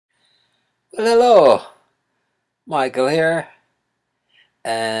Well, hello, Michael here,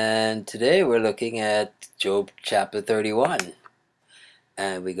 and today we're looking at Job chapter 31,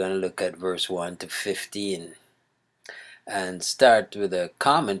 and we're going to look at verse 1 to 15, and start with a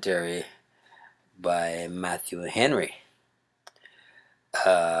commentary by Matthew Henry,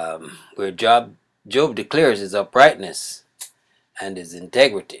 where Job declares his uprightness and his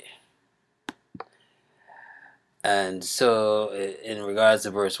integrity. And so, in regards to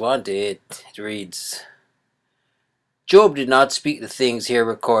verse 1 to 8, it reads, Job did not speak the things here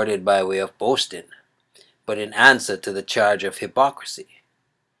recorded by way of boasting, but in answer to the charge of hypocrisy.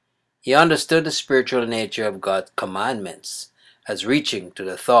 He understood the spiritual nature of God's commandments as reaching to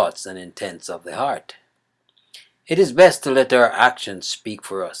the thoughts and intents of the heart. It is best to let our actions speak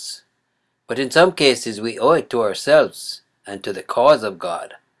for us, but in some cases we owe it to ourselves and to the cause of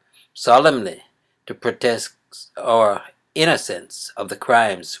God solemnly to protest our innocence of the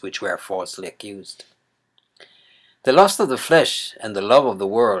crimes which we are falsely accused. The lust of the flesh and the love of the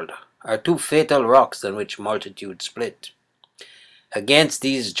world are two fatal rocks on which multitudes split. Against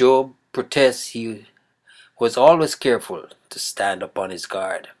these Job protests he was always careful to stand upon his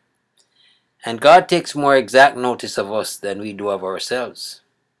guard. And God takes more exact notice of us than we do of ourselves.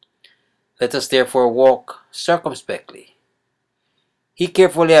 Let us therefore walk circumspectly. He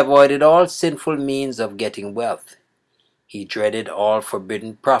carefully avoided all sinful means of getting wealth. He dreaded all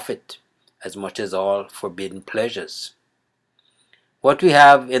forbidden profit as much as all forbidden pleasures. What we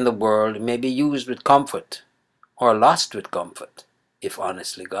have in the world may be used with comfort or lost with comfort, if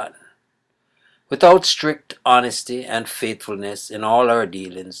honestly gotten. Without strict honesty and faithfulness in all our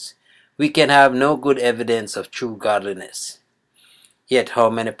dealings, we can have no good evidence of true godliness. Yet how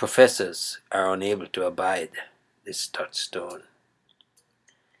many professors are unable to abide this touchstone?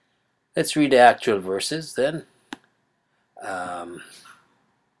 Let's read the actual verses then.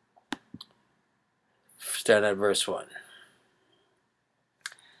 Start at verse 1.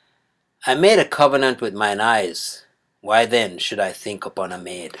 I made a covenant with mine eyes. Why then should I think upon a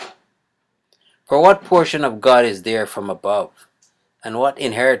maid? For what portion of God is there from above, and what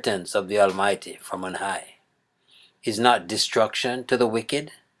inheritance of the Almighty from on high? Is not destruction to the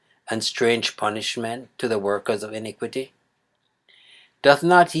wicked, and strange punishment to the workers of iniquity? Doth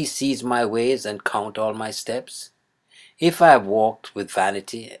not he seize my ways and count all my steps? If I have walked with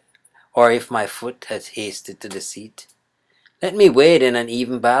vanity, or if my foot has hasted to deceit, let me weigh it in an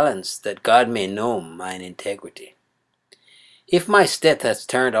even balance, that God may know mine integrity. If my step hath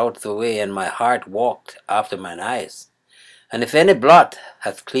turned out the way, and my heart walked after mine eyes, and if any blot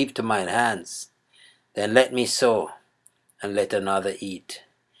hath cleaved to mine hands, then let me sow, and let another eat.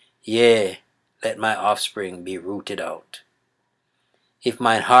 Yea, let my offspring be rooted out. If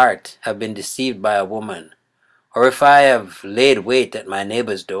mine heart have been deceived by a woman, or if I have laid wait at my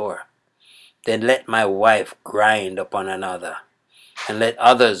neighbor's door, then let my wife grind upon another, and let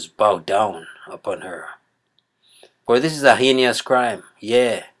others bow down upon her. For this is a heinous crime,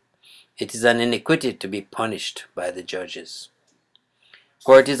 yea, it is an iniquity to be punished by the judges.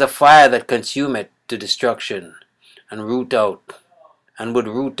 For it is a fire that consumeth to destruction, and would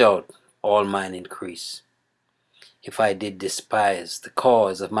root out all mine increase. If I did despise the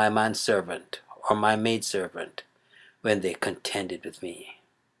cause of my manservant or my maidservant, when they contended with me.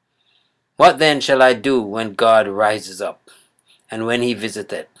 What then shall I do when God rises up, and when he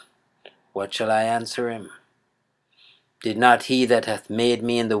visiteth? What shall I answer him? Did not he that hath made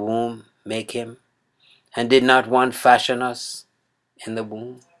me in the womb make him? And did not one fashion us in the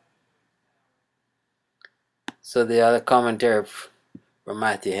womb? So the other commentary from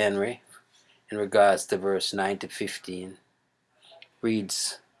Matthew Henry in regards to verse 9 to 15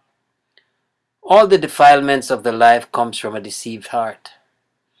 reads, all the defilements of the life comes from a deceived heart.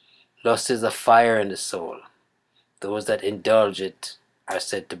 Lust is a fire in the soul. Those that indulge it are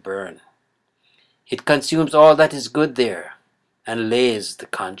said to burn. It consumes all that is good there, and lays the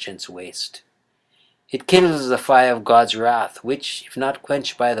conscience waste. It kindles the fire of God's wrath, which, if not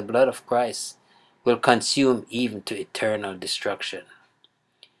quenched by the blood of Christ, will consume even to eternal destruction.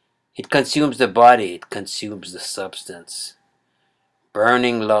 It consumes the body, it consumes the substance.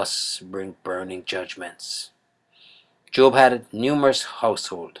 Burning lusts bring burning judgments. Job had a numerous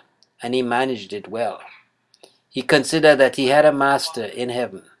household, and he managed it well. He considered that he had a master in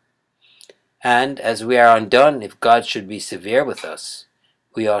heaven. And as we are undone, if God should be severe with us,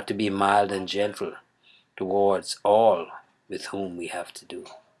 we ought to be mild and gentle towards all with whom we have to do.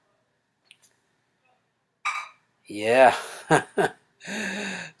 Yeah,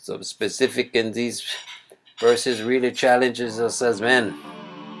 some specific in these verses really challenges us as men.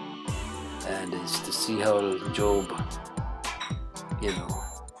 And it's to see how Job,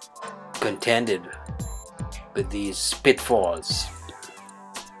 contended with these pitfalls.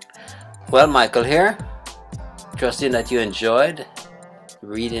 Well, Michael here, trusting that you enjoyed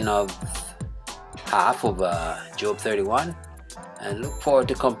reading of half of Job 31, and look forward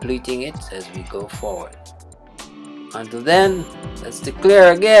to completing it as we go forward. Until then, let's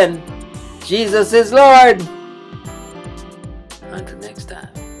declare again, Jesus is Lord!